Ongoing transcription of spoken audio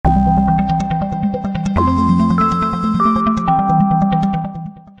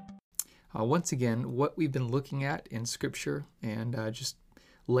Once again, what we've been looking at in Scripture and just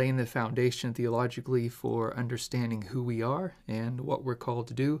laying the foundation theologically for understanding who we are and what we're called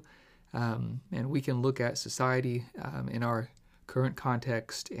to do. And we can look at society in our current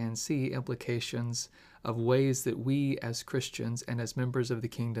context and see implications of ways that we as Christians and as members of the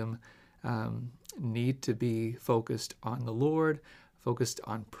kingdom need to be focused on the Lord, focused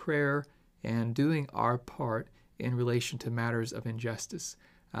on prayer, and doing our part in relation to matters of injustice.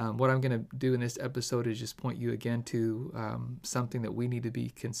 What I'm going to do in this episode is just point you again to something that we need to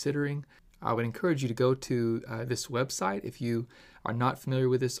be considering. I would encourage you to go to this website. If you are not familiar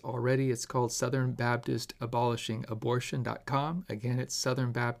with this already, it's called southernbaptistabolishingabortion.com. Again, it's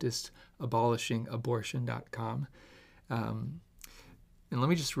southernbaptistabolishingabortion.com. And let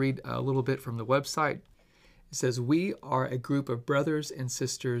me just read a little bit from the website. It says, "We are a group of brothers and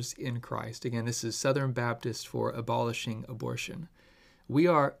sisters in Christ." Again, this is Southern Baptist for Abolishing Abortion. "We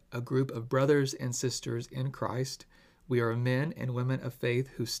are a group of brothers and sisters in Christ. We are men and women of faith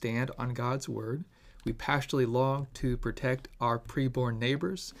who stand on God's word. We passionately long to protect our preborn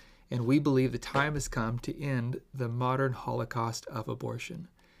neighbors, and we believe the time has come to end the modern holocaust of abortion.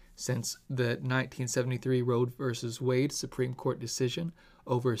 Since the 1973 Roe v. Wade Supreme Court decision,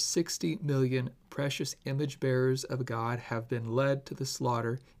 over 60 million precious image bearers of God have been led to the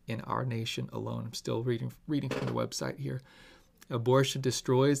slaughter in our nation alone." I'm still reading from the website here. "Abortion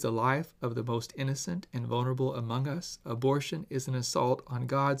destroys the life of the most innocent and vulnerable among us. Abortion is an assault on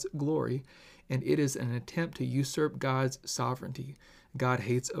God's glory, and it is an attempt to usurp God's sovereignty. God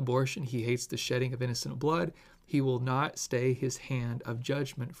hates abortion. He hates the shedding of innocent blood. He will not stay his hand of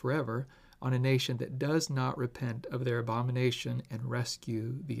judgment forever on a nation that does not repent of their abomination and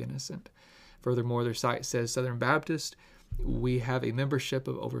rescue the innocent." Furthermore, their site says, Southern Baptist, we have a membership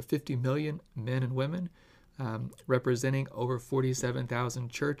of over 50 million men and women, representing over 47,000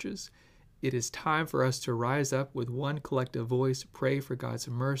 churches. It is time for us to rise up with one collective voice, pray for God's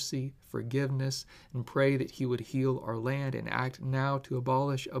mercy, forgiveness, and pray that he would heal our land and act now to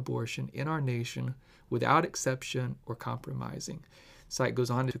abolish abortion in our nation without exception or compromising. The site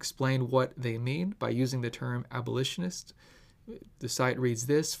goes on to explain what they mean by using the term abolitionist. The site reads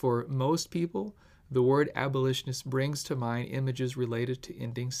this: "For most people, the word abolitionist brings to mind images related to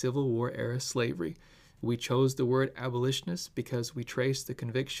ending Civil War era slavery. We chose the word abolitionist because we trace the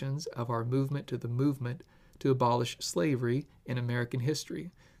convictions of our movement to the movement to abolish slavery in American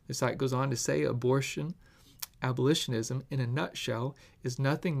history." The site goes on to say abolitionism, in a nutshell, is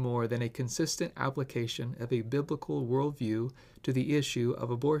nothing more than a consistent application of a biblical worldview to the issue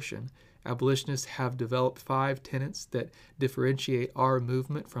of abortion. Abolitionists have developed 5 tenets that differentiate our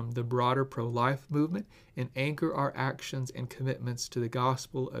movement from the broader pro-life movement and anchor our actions and commitments to the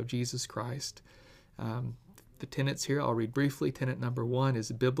gospel of Jesus Christ. The tenets here, I'll read briefly. Tenet number 1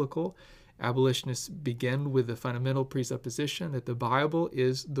 is biblical. Abolitionists begin with the fundamental presupposition that the Bible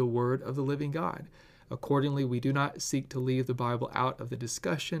is the word of the living God. Accordingly, we do not seek to leave the Bible out of the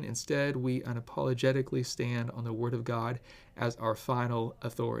discussion. Instead, we unapologetically stand on the Word of God as our final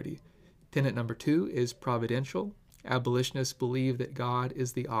authority. Tenet number 2 is providential. Abolitionists believe that God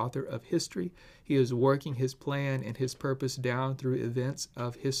is the author of history. He is working his plan and his purpose down through events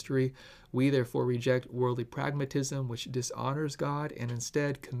of history. We therefore reject worldly pragmatism, which dishonors God, and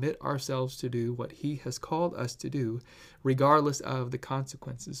instead commit ourselves to do what he has called us to do, regardless of the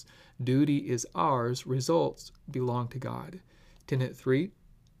consequences. Duty is ours, results belong to God. Tenet 3,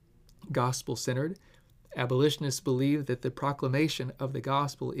 gospel-centered. Abolitionists believe that the proclamation of the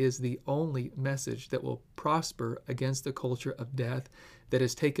gospel is the only message that will prosper against the culture of death that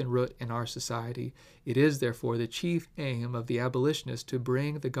has taken root in our society. It is, therefore, the chief aim of the abolitionists to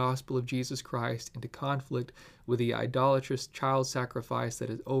bring the gospel of Jesus Christ into conflict with the idolatrous child sacrifice that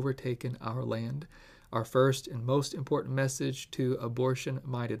has overtaken our land. Our first and most important message to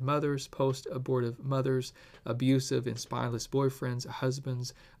abortion-minded mothers, post-abortive mothers, abusive and spineless boyfriends,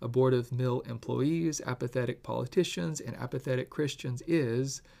 husbands, abortive mill employees, apathetic politicians, and apathetic Christians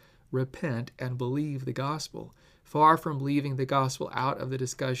is repent and believe the gospel. Far from leaving the gospel out of the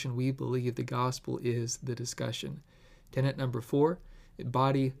discussion, we believe the gospel is the discussion. Tenet number 4,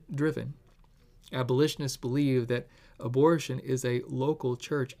 body-driven. Abolitionists believe that abortion is a local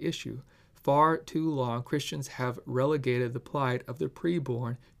church issue. Far too long, Christians have relegated the plight of the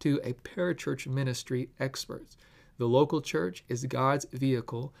preborn to a parachurch ministry experts. The local church is God's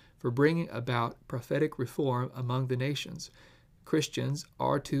vehicle for bringing about prophetic reform among the nations. Christians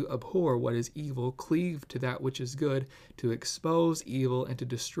are to abhor what is evil, cleave to that which is good, to expose evil, and to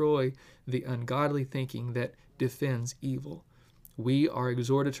destroy the ungodly thinking that defends evil. We are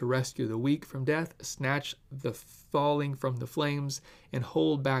exhorted to rescue the weak from death, snatch the falling from the flames, and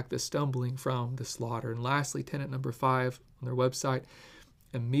hold back the stumbling from the slaughter. And lastly, tenet number 5 on their website,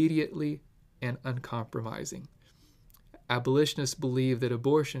 immediately and uncompromising. Abolitionists believe that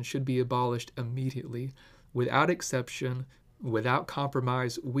abortion should be abolished immediately, without exception, without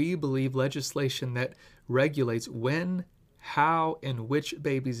compromise. We believe legislation that regulates when, how, and which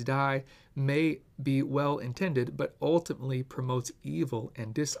babies die may be well intended, but ultimately promotes evil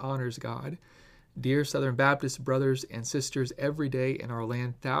and dishonors God. Dear Southern Baptist brothers and sisters, every day in our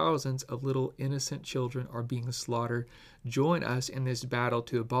land, thousands of little innocent children are being slaughtered. Join us in this battle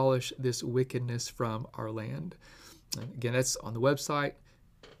to abolish this wickedness from our land. And again, that's on the website.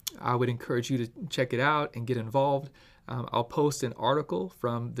 I would encourage you to check it out and get involved. I'll post an article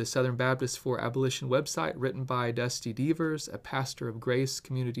from the Southern Baptist for Abolition website written by Dusty Devers, a pastor of Grace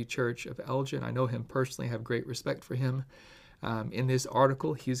Community Church of Elgin. I know him personally, have great respect for him. In this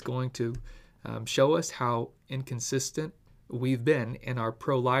article, he's going to show us how inconsistent we've been in our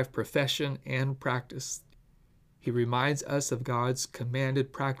pro-life profession and practice. He reminds us of God's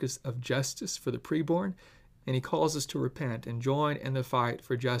commanded practice of justice for the preborn, and he calls us to repent and join in the fight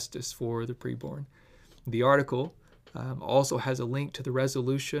for justice for the preborn. The article also has a link to the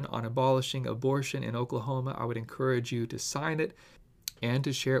resolution on abolishing abortion in Oklahoma. I would encourage you to sign it and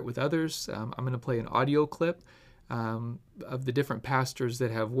to share it with others. I'm going to play an audio clip of the different pastors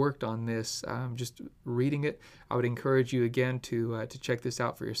that have worked on this, just reading it. I would encourage you again to check this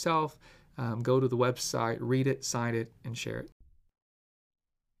out for yourself. Go to the website, read it, sign it, and share it.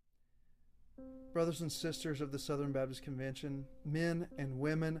 Brothers and sisters of the Southern Baptist Convention, men and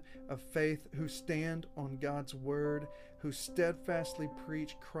women of faith who stand on God's word, who steadfastly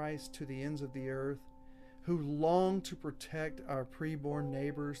preach Christ to the ends of the earth, who long to protect our preborn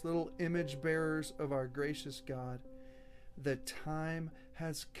neighbors, little image bearers of our gracious God, the time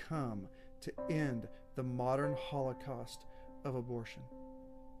has come to end the modern holocaust of abortion.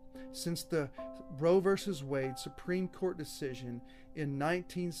 Since the Roe v. Wade Supreme Court decision in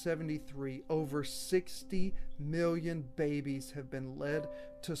 1973, over 60 million babies have been led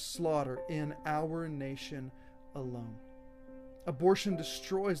to slaughter in our nation alone. Abortion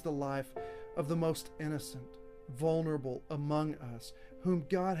destroys the life of the most innocent, vulnerable among us, whom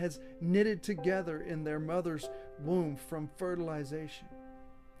God has knitted together in their mother's womb from fertilization.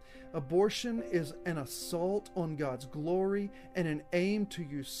 Abortion is an assault on God's glory and an aim to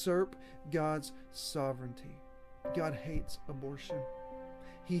usurp God's sovereignty. God hates abortion.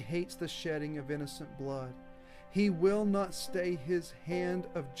 He hates the shedding of innocent blood. He will not stay his hand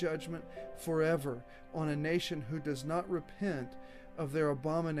of judgment forever on a nation who does not repent of their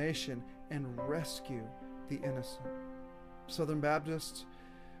abomination and rescue the innocent. Southern Baptists,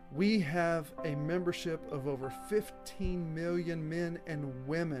 we have a membership of over 15 million men and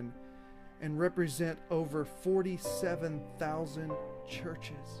women and represent over 47,000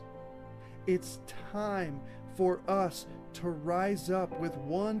 churches. It's time for us to rise up with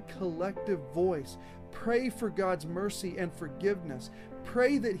one collective voice. Pray for God's mercy and forgiveness.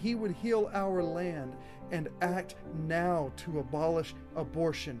 Pray that He would heal our land, and act now to abolish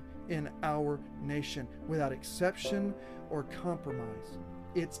abortion in our nation without exception or compromise.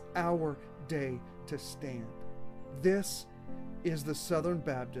 It's our day to stand. This is the Southern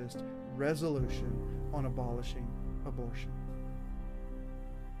Baptist resolution on abolishing abortion.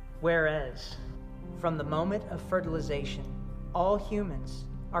 Whereas, from the moment of fertilization, all humans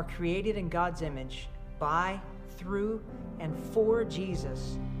are created in God's image by, through, and for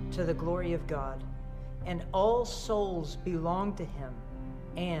Jesus to the glory of God, and all souls belong to Him.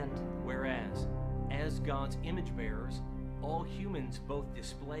 And whereas, as God's image bearers, all humans both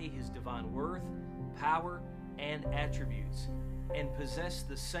display His divine worth, power, and attributes, and possess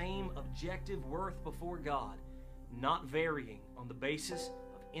the same objective worth before God, not varying on the basis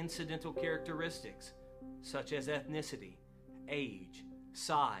of incidental characteristics such as ethnicity, age,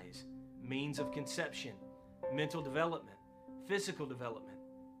 size, means of conception, mental development, physical development,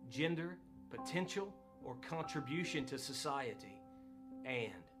 gender, potential, or contribution to society.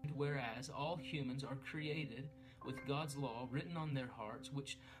 And whereas all humans are created with God's law written on their hearts,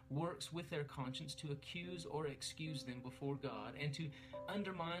 which works with their conscience to accuse or excuse them before God, and to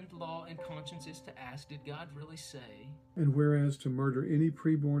undermine law and conscience is to ask, did God really say? And whereas to murder any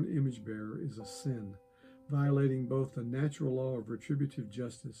preborn image bearer is a sin, violating both the natural law of retributive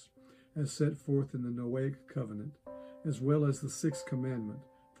justice as set forth in the Noahic covenant, as well as the sixth commandment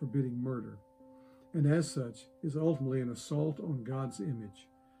forbidding murder, and as such is ultimately an assault on God's image,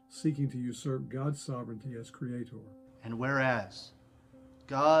 seeking to usurp God's sovereignty as creator. And whereas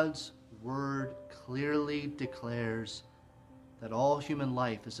God's word clearly declares that all human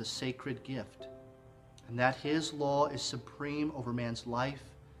life is a sacred gift, and that his law is supreme over man's life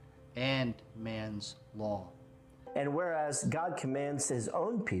and man's law. And whereas God commands his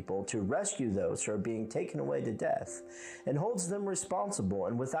own people to rescue those who are being taken away to death, and holds them responsible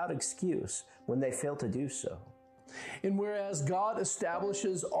and without excuse when they fail to do so. And whereas God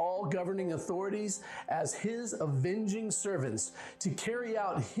establishes all governing authorities as his avenging servants to carry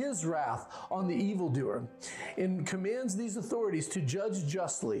out his wrath on the evildoer, and commands these authorities to judge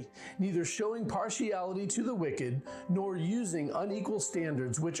justly, neither showing partiality to the wicked, nor using unequal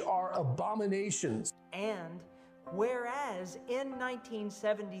standards, which are abominations. And whereas in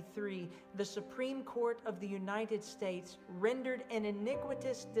 1973, the Supreme Court of the United States rendered an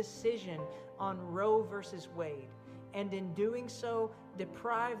iniquitous decision on Roe versus Wade, and in doing so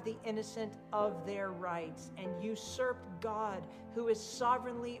deprived the innocent of their rights and usurped God, who has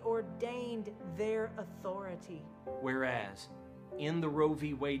sovereignly ordained their authority. Whereas, in the Roe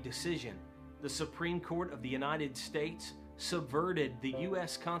v. Wade decision, the Supreme Court of the United States subverted the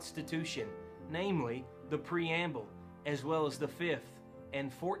U.S. Constitution, namely the preamble, as well as the 5th and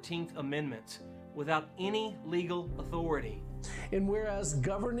 14th Amendments, without any legal authority. And whereas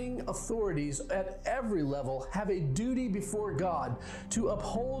governing authorities at every level have a duty before God to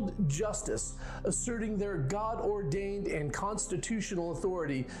uphold justice, asserting their God-ordained and constitutional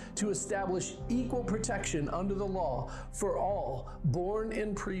authority to establish equal protection under the law for all, born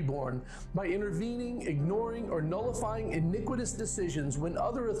and preborn, by intervening, ignoring, or nullifying iniquitous decisions when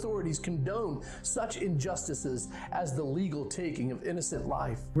other authorities condone such injustices as the legal taking of innocent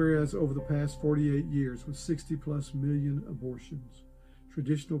life. Whereas over the past 48 years, with 60+ million abortions,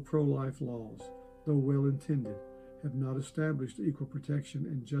 traditional pro-life laws, though well-intended, have not established equal protection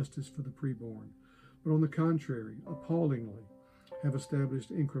and justice for the preborn, but on the contrary, appallingly, have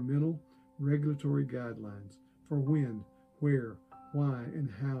established incremental regulatory guidelines for when, where, why, and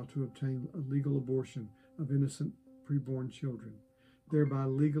how to obtain a legal abortion of innocent preborn children, thereby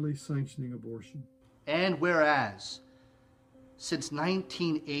legally sanctioning abortion. And whereas, since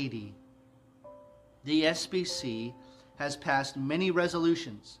 1980, the SBC has passed many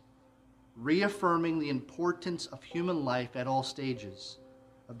resolutions reaffirming the importance of human life at all stages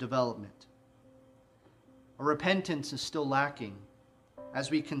of development. Our repentance is still lacking,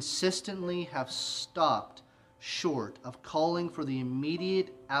 as we consistently have stopped short of calling for the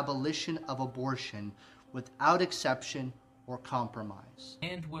immediate abolition of abortion without exception or compromise.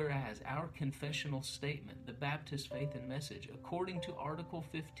 And whereas our confessional statement, the Baptist Faith and Message, according to Article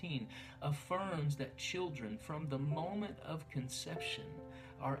 15, affirms that children from the moment of conception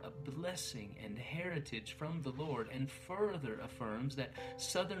are a blessing and heritage from the Lord, and further affirms that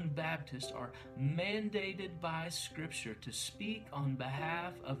Southern Baptists are mandated by Scripture to speak on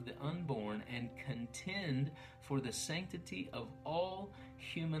behalf of the unborn and contend for the sanctity of all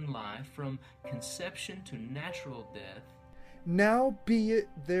human life from conception to natural death. Now be it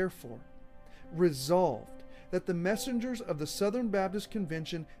therefore resolved that the messengers of the Southern Baptist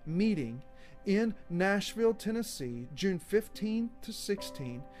Convention meeting in Nashville, Tennessee, June 15 to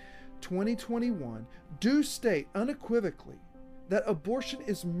 16, 2021, do state unequivocally that abortion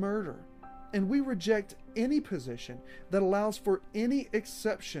is murder, and we reject any position that allows for any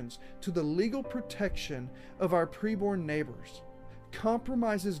exceptions to the legal protection of our preborn neighbors,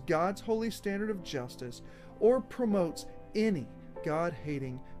 compromises God's holy standard of justice, or promotes any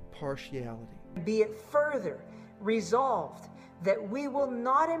God-hating partiality. Be it further resolved that we will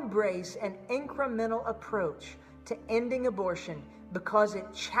not embrace an incremental approach to ending abortion because it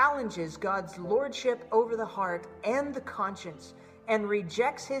challenges God's lordship over the heart and the conscience and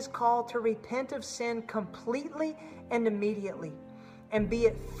rejects his call to repent of sin completely and immediately. And be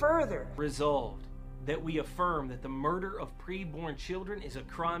it further resolved that we affirm that the murder of preborn children is a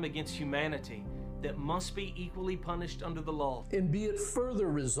crime against humanity that must be equally punished under the law. And be it further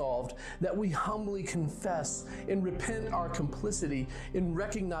resolved that we humbly confess and repent our complicity in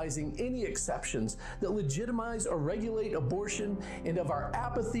recognizing any exceptions that legitimize or regulate abortion, and of our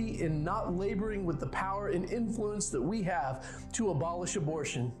apathy in not laboring with the power and influence that we have to abolish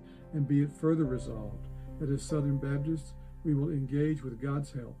abortion. And be it further resolved that as Southern Baptists, we will engage with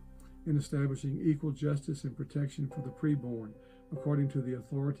God's help in establishing equal justice and protection for the preborn according to the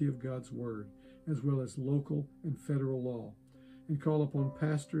authority of God's Word, as well as local and federal law, and call upon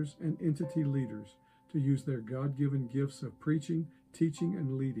pastors and entity leaders to use their God-given gifts of preaching, teaching,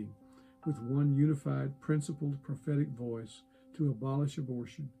 and leading with one unified, principled, prophetic voice to abolish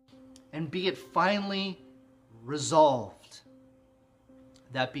abortion. And be it finally resolved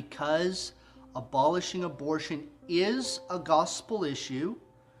that because abolishing abortion is a gospel issue,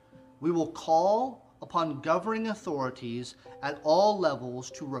 we will call upon governing authorities at all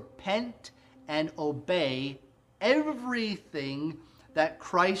levels to repent and obey everything that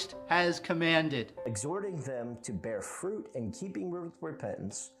Christ has commanded, exhorting them to bear fruit in keeping with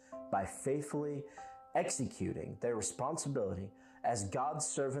repentance by faithfully executing their responsibility as God's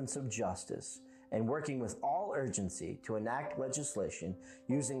servants of justice and working with all urgency to enact legislation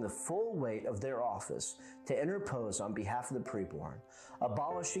using the full weight of their office to interpose on behalf of the preborn,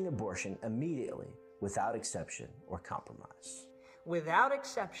 abolishing abortion immediately without exception or compromise. Without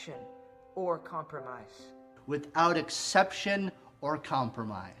exception or compromise. without exception or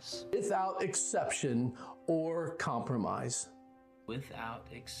compromise. Without exception or compromise. Without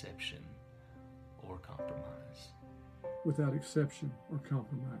exception or compromise. Without exception or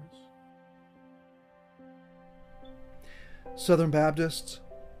compromise. Southern Baptists,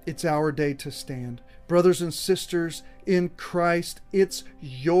 it's our day to stand. Brothers and sisters in Christ, it's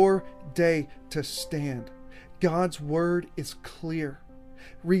your day to stand. God's word is clear.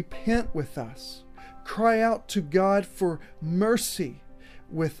 Repent with us. Cry out to God for mercy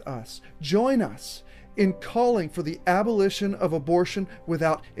with us. Join us in calling for the abolition of abortion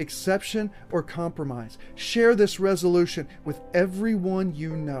without exception or compromise. Share this resolution with everyone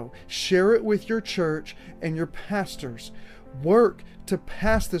you know. Share it with your church and your pastors. Work to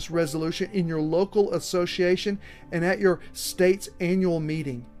pass this resolution in your local association and at your state's annual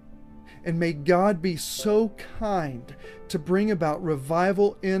meeting. And may God be so kind to bring about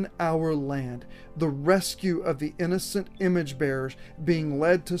revival in our land, the rescue of the innocent image bearers being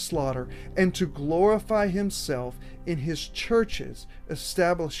led to slaughter, and to glorify Himself in His churches,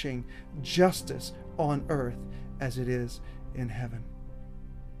 establishing justice on earth as it is in heaven.